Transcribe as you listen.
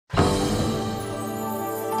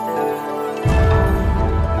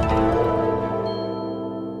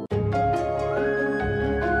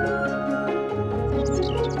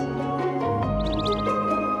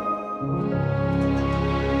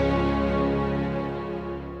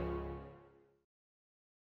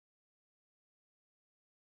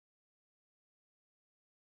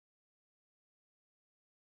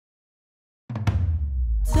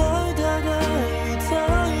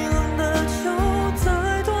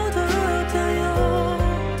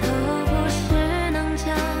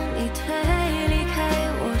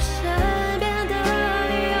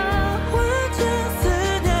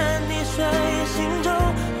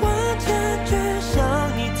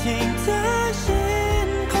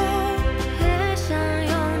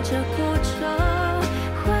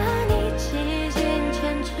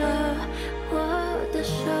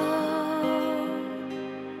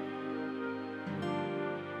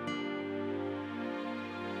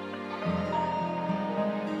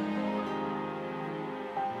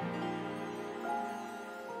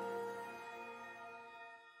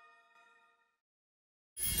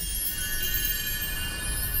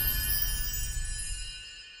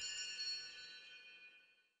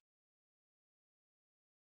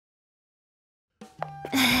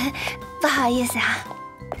不好意思啊，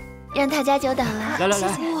让大家久等了。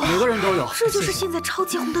来，每个人都有。这就是现在超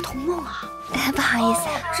级红的童梦啊！不好意思，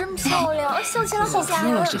真漂亮，笑起来好甜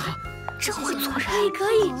啊！真会做人，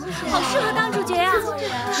可以，好适合当主角呀！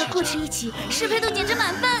和顾迟一起，适配度简直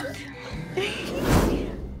满分。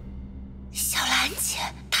小兰姐，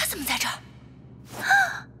她怎么在这儿？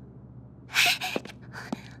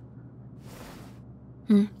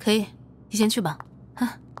可以，你先去吧。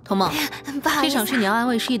童梦，这场是你要安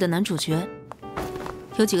慰失忆的男主角，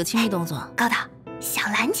有几个亲密动作。高导，小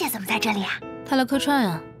兰姐怎么在这里啊？她来客串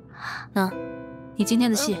呀。那，你今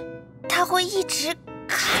天的戏，她会一直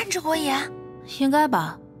看着我演？应该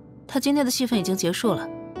吧。她今天的戏份已经结束了，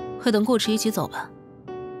会等顾迟一起走吧。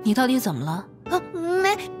你到底怎么了？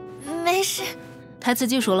没事。台词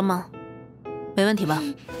记熟了吗？没问题吧？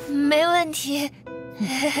没问题。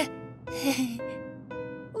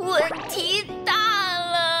问题大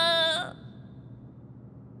了。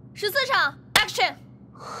14场 ，Action！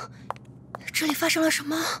 这里发生了什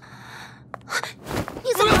么？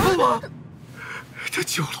你怎么了？我，他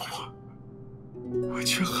救了我，我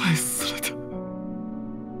却害死了他。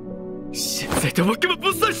现在的我根本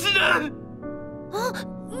不算是人。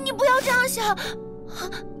你不要这样想。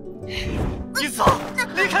你走，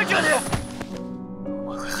离开这里！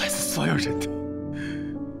我会害死所有人的，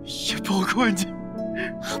也包括你。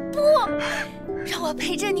不，让我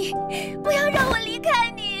陪着你，不要让我离开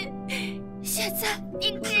你。现在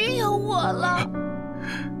你只有我了。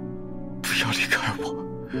不要离开我，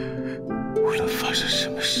无论发生什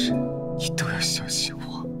么事，你都要相信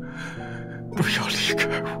我。不要离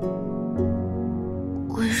开我。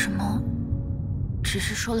为什么只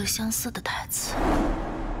是说了相似的台词，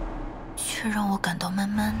却让我感到闷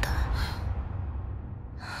闷的？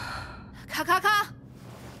咔！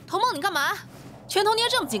童梦，你干嘛？拳头捏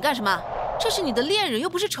这么紧干什么？这是你的恋人，又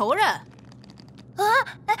不是仇人。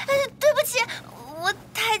对不起，我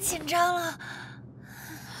太紧张了。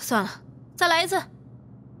算了，再来一次。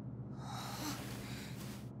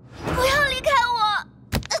不要离开我！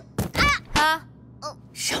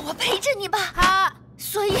让我陪着你吧。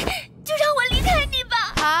所以就让我离开你吧。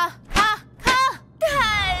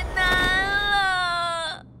太难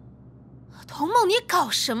了。童梦，你搞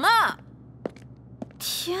什么？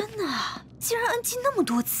天哪，竟然按击那么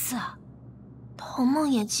多次啊！童梦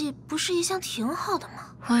演技不是一向挺好的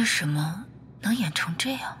吗？为什么能演成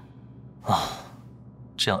这样？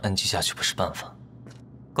这样按击下去不是办法。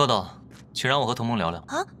高导，请让我和童梦聊聊。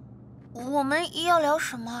我们要聊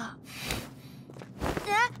什么？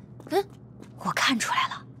我看出来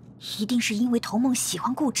了，一定是因为童梦喜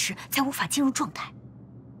欢顾迟，才无法进入状态。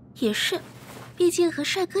也是，毕竟和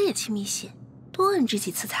帅哥演亲密戏，多摁这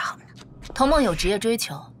几次才好呢。童梦有职业追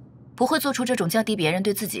求，不会做出这种降低别人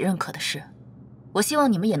对自己认可的事。我希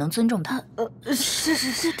望你们也能尊重他。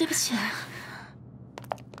是，对不起。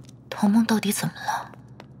童梦到底怎么了？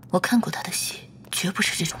我看过他的戏，绝不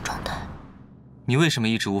是这种状态。你为什么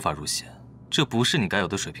一直无法入戏？这不是你该有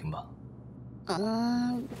的水平吧？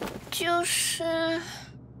就是，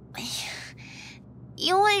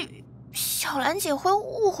因为小兰姐会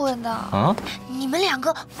误会的。你们两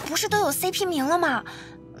个不是都有 CP 名了吗？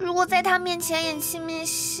如果在她面前演亲密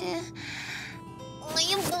戏，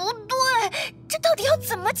也不对，这到底要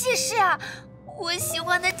怎么解释啊？我喜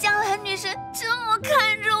欢的江兰女神这么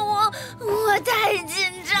看着我，我太紧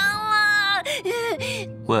张了。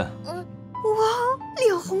喂，我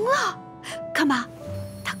脸红了，干嘛？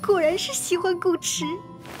她果然是喜欢顾迟。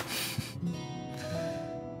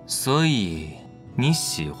所以你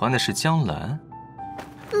喜欢的是江兰？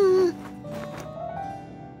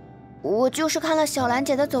我就是看了小兰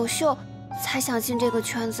姐的走秀，才想进这个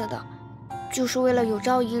圈子的，就是为了有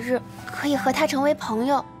朝一日可以和她成为朋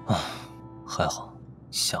友。还好，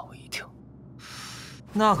吓我一跳。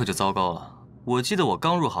那可就糟糕了。我记得我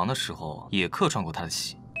刚入行的时候也客串过她的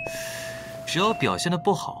戏，只要表现得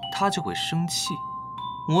不好，她就会生气。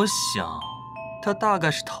我想，她大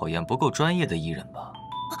概是讨厌不够专业的艺人吧。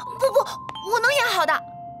不，我能演好的。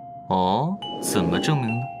哦，怎么证明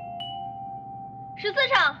呢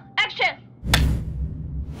？14场 ，Action！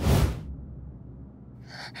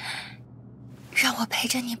 让我陪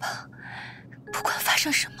着你吧，不管发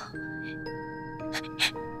生什么，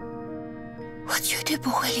我绝对不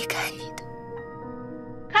会离开你的。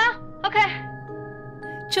看 ，OK，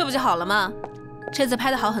 这不就好了吗？这次拍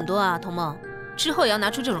的好很多啊，童梦，之后也要拿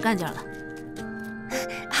出这种干劲了。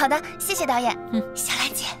好的，谢谢导演。小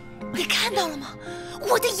兰姐，你看到了吗？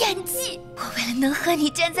我的演技，我为了能和你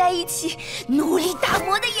站在一起，努力打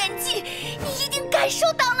磨的演技，你一定感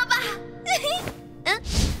受到了吧？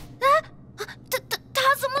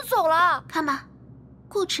他怎么走了？看吧，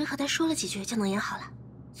顾迟和他说了几句就能演好了。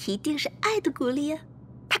一定是爱的鼓励啊！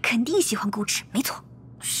他肯定喜欢顾迟，没错。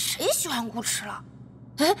谁喜欢顾迟了？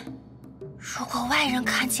哎，如果外人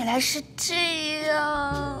看起来是这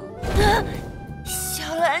样，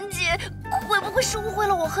小兰姐会不会是误会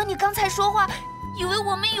了我和你刚才说话，以为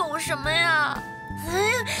我们有什么呀？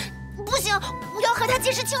不行，我要和他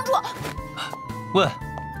解释清楚。喂，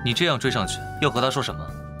你这样追上去，要和他说什么？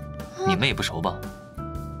你们也不熟吧？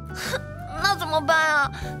那怎么办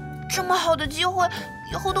啊？这么好的机会，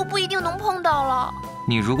以后都不一定能碰到了。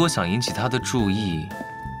你如果想引起他的注意，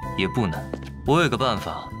也不难。我有个办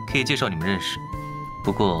法可以介绍你们认识，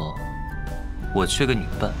不过我缺个女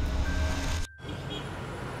伴。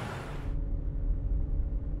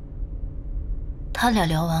他俩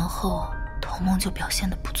聊完后，童梦就表现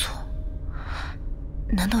得不错。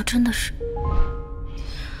难道真的是？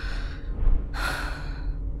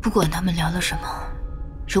不管他们聊了什么，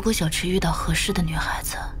如果小池遇到合适的女孩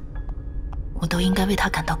子，我都应该为他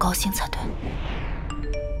感到高兴才对。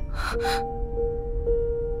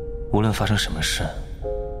无论发生什么事，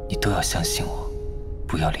你都要相信我，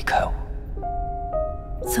不要离开我。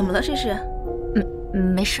怎么了，诗诗？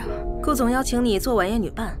没事。顾总邀请你做晚宴女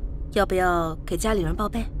伴，要不要给家里人报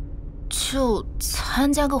备？就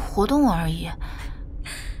参加个活动而已。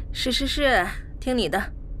是，听你的。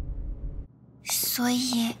所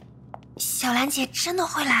以，小兰姐真的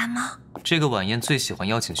会来吗？这个晚宴最喜欢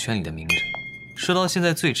邀请圈里的名人，说到现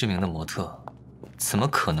在最知名的模特，怎么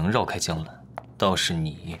可能绕开江兰？倒是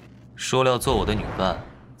你，说了要做我的女伴，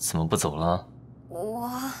怎么不走了？我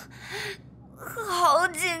好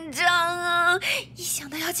紧张啊！一想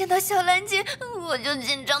到要见到小兰姐，我就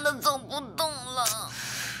紧张的走不动了。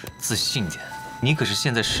自信点，你可是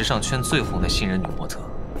现在时尚圈最红的新人女模特，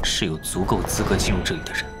是有足够资格进入这里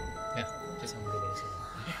的人。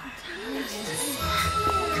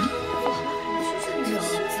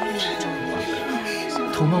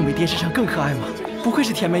童梦比电视上更可爱吗？不愧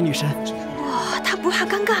是甜美女神。哇，她不怕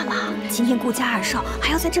尴尬吗？今天顾家二少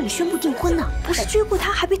还要在这里宣布订婚呢，不是追过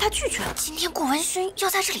他，还被他拒绝了。今天顾文勋要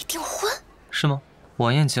在这里订婚，是吗？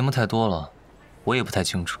晚宴节目太多了，我也不太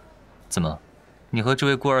清楚。怎么，你和这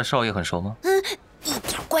位顾二少爷很熟吗？一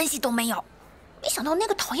点关系都没有。没想到那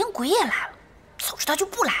个讨厌鬼也来了，早知道就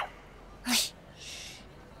不来了。哎，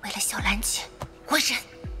为了小兰姐，我忍。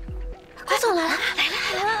顾总来了，来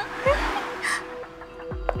了。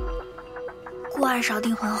顾二少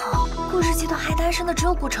订婚后，顾氏集团还单身的只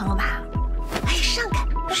有顾城了吧？哎，上开，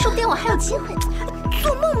说不定我还有机会。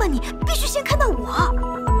做梦吧你！必须先看到我。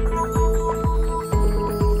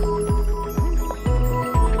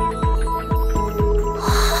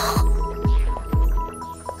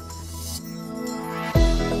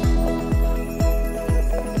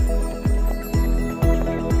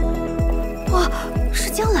哇，是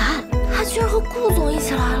江兰，她居然和顾总一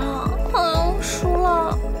起来了。哎呦，输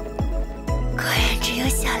了。果然只有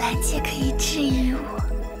小兰姐可以治愈我，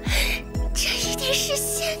这一定是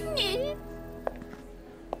仙女。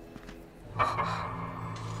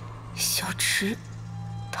小池，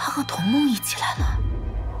他和童梦一起来了。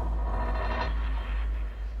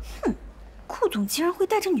哼，顾总竟然会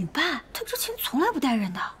带着女伴，他之前从来不带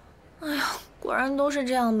人的。哎呀，果然都是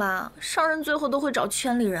这样吧，商人最后都会找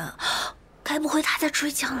圈里人。该不会他在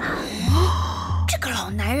追江兰？这个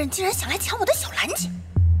老男人竟然想来抢我的小兰姐。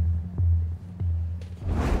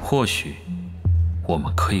或许我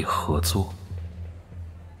们可以合作。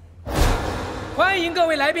欢迎各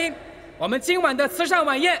位来宾，我们今晚的慈善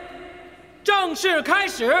晚宴正式开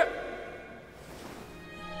始。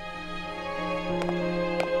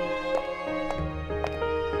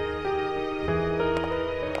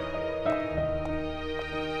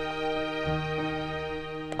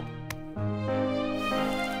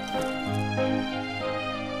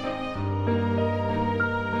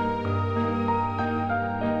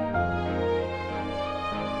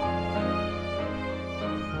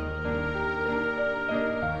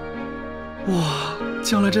哇，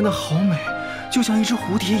江兰真的好美，就像一只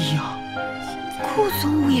蝴蝶一样。顾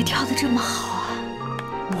总舞也跳得这么好啊！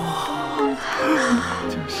哇，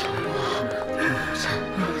就是，真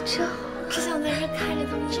好，只想在这看着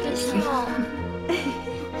他们一直笑，真好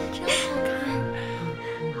看，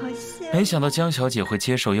好羡慕。没想到江小姐会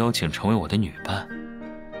接受邀请成为我的女伴。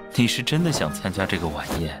你是真的想参加这个晚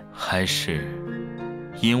宴，还是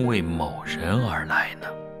因为某人而来呢？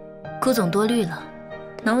顾总多虑了。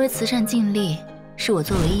能为慈善尽力，是我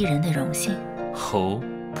作为艺人的荣幸。哦，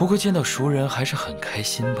不过见到熟人还是很开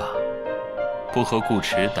心吧？不和顾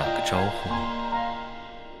迟打个招呼？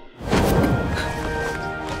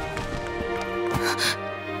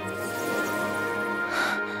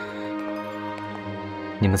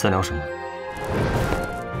你们在聊什么？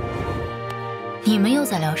你你们又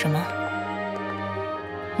在聊什么？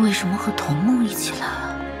为什么和童梦一起来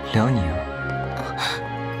啊？聊你啊。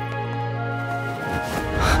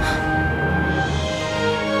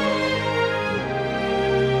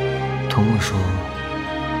童梦说，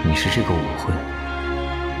你是这个舞会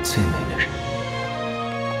最美的人。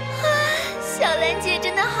小兰姐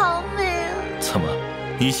真的好美啊！怎么，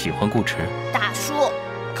你喜欢顾迟？大叔，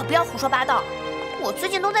可不要胡说八道。我最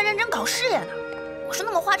近都在认真搞事业呢。我是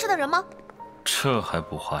那么花痴的人吗？这还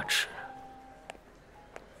不花痴？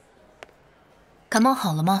感冒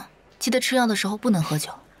好了吗？记得吃药的时候不能喝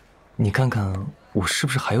酒。你看看我是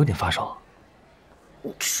不是还有点发烧？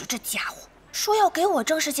顾迟这家伙说要给我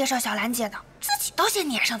正式介绍小兰姐的，自己倒先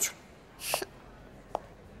撵上去了。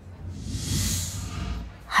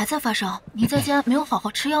还在发烧？你在家没有好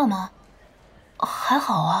好吃药吗？还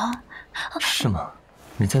好啊。是吗？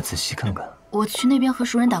你再仔细看看。我去那边和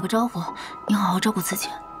熟人打个招呼，你好好照顾自己。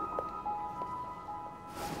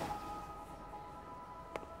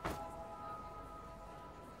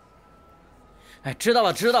哎，知道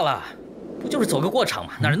了知道了，不就是走个过场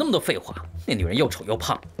嘛，哪有那么多废话？那女人又丑又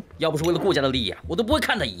胖，要不是为了顾家的利益啊，我都不会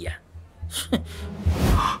看她一眼。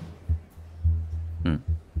哼。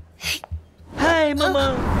嗨，梦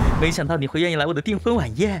梦，没想到你会愿意来我的订婚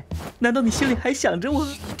晚宴，难道你心里还想着我？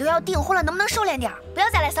你都要订婚了，能不能收敛点？不要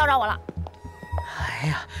再来骚扰我了。哎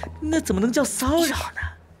呀，那怎么能叫骚扰呢？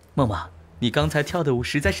梦梦，你刚才跳的舞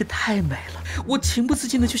实在是太美了，我情不自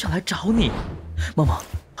禁的就想来找你。梦梦，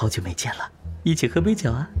好久没见了，一起喝杯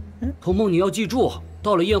酒啊！童梦，你要记住，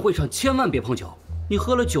到了宴会上千万别碰酒。你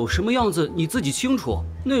喝了酒什么样子你自己清楚，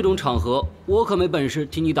那种场合我可没本事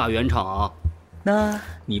替你打圆场啊。那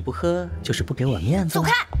你不喝就是不给我面子。走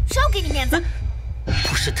开，谁要给你面子？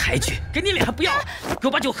不识抬举，给你脸还不要？给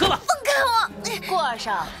我把酒喝了。放开我！顾二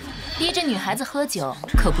少，逼着女孩子喝酒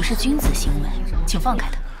可不是君子行为，请放开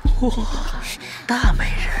她。哇，大美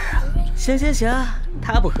人啊！行行行，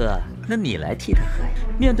她不喝，那你来替她喝呀。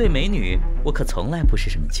面对美女，我可从来不是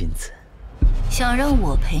什么君子。想让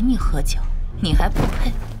我陪你喝酒，你还不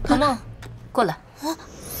配。童梦，过来。和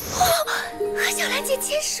小兰姐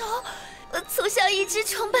牵手，从小一直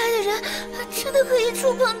崇拜的人，真的可以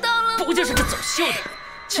触碰到了。不就是个走秀的，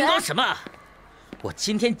清高什么？我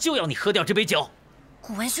今天就要你喝掉这杯酒。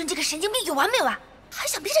顾文勋这个神经病有完没完？还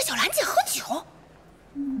想逼着小兰姐喝酒？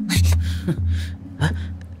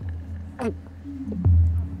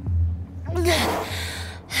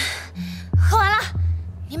喝完了，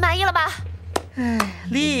你满意了吧？哎，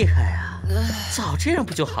厉害啊！早这样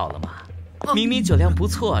不就好了吗？明明酒量不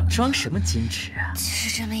错，装什么矜持啊？只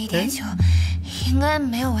是这么一点酒，应该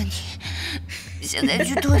没有问题。现在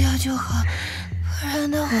去脱掉就好，不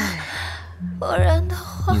然的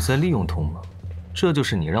话，你在利用童梦，这就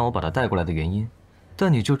是你让我把他带过来的原因。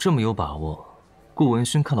但你就这么有把握，顾文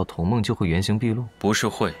勋看到童梦就会原形毕露？不是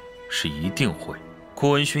会，是一定会。顾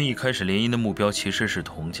文勋一开始联姻的目标其实是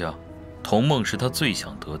童家，童梦是他最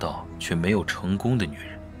想得到却没有成功的女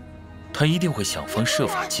人，他一定会想方设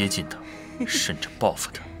法接近她，甚至报复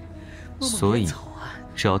她。所以，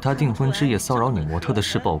只要他订婚之夜骚扰女模特的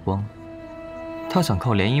事曝光，他想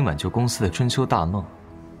靠联姻挽救公司的春秋大梦，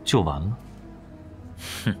就完了。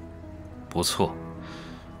哼，不错。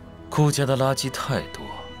顾家的垃圾太多，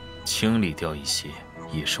清理掉一些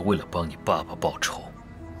也是为了帮你爸爸报仇。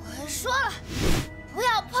我说了，不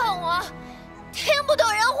要碰我，听不懂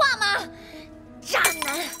人话吗？渣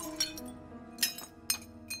男！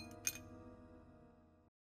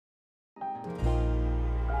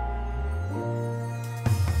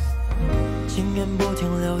情缘不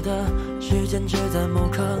停留的时间只在某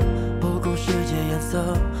刻，不顾世界颜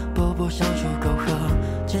色，步步享受沟壑，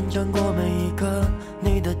见证过每一个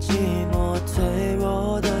你的寂寞脆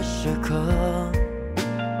弱的时刻。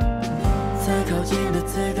再靠近的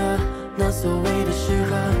资格，那所谓的适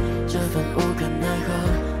合，这份无可奈何，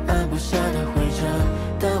按不下的回折，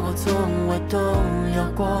但我从未动摇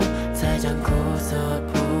过，才将苦涩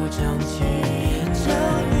铺成情歌。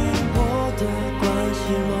你我的关系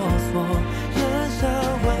啰嗦，下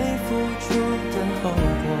为付出的后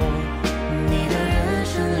果，你的人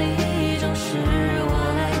生里总是我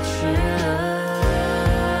来迟了。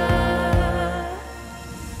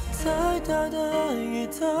太大的雨，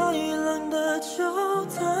太冷的酒，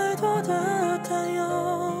太多的担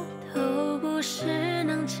忧，都不是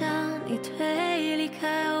能将你推离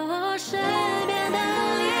开我身边的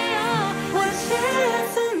理由。我既然